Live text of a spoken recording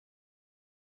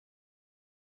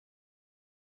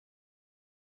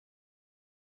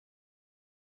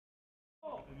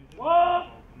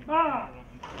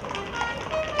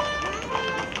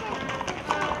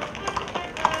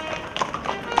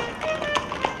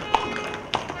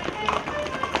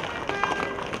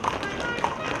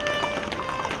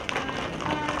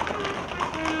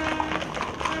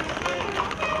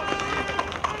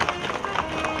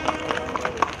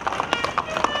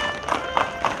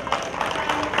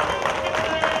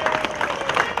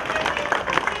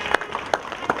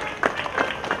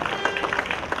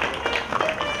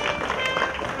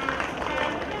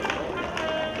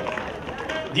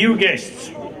Dear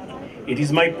guests, it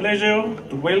is my pleasure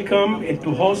to welcome and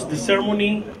to host the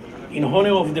ceremony in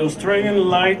honor of the Australian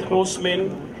Light Horsemen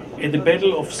at the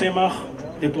Battle of Semakh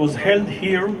that was held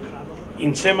here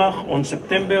in Semakh on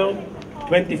September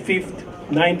 25th,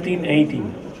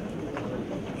 1918.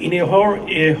 In a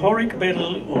heroic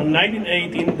battle on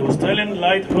 1918, the Australian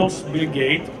Light Horse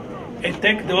Brigade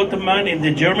attacked the Ottoman and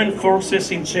the German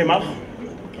forces in Semakh,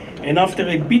 and after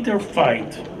a bitter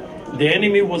fight, the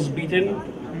enemy was beaten.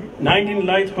 19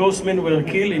 light horsemen were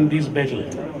killed in this battle.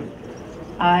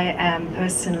 I am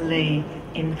personally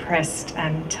impressed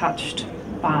and touched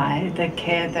by the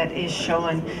care that is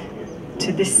shown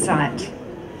to this site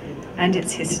and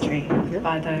its history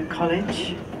by the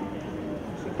college,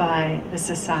 by the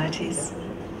societies,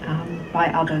 by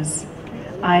others.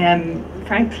 I am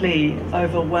frankly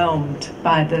overwhelmed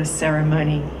by the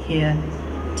ceremony here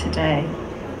today.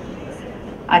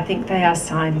 I think they are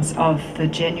signs of the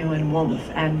genuine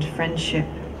warmth and friendship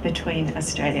between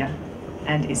Australia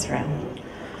and Israel.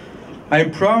 I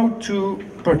am proud to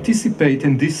participate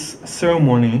in this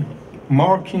ceremony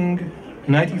marking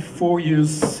 94 years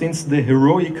since the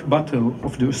heroic battle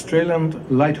of the Australian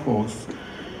Light Horse,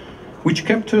 which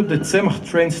captured the Semakh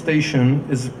train station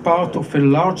as part of a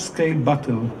large-scale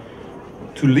battle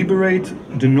to liberate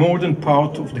the northern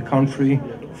part of the country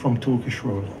from Turkish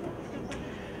rule.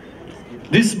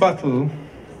 This battle,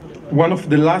 one of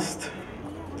the last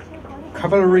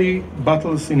cavalry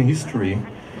battles in history,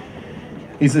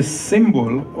 is a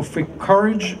symbol of a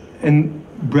courage and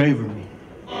bravery.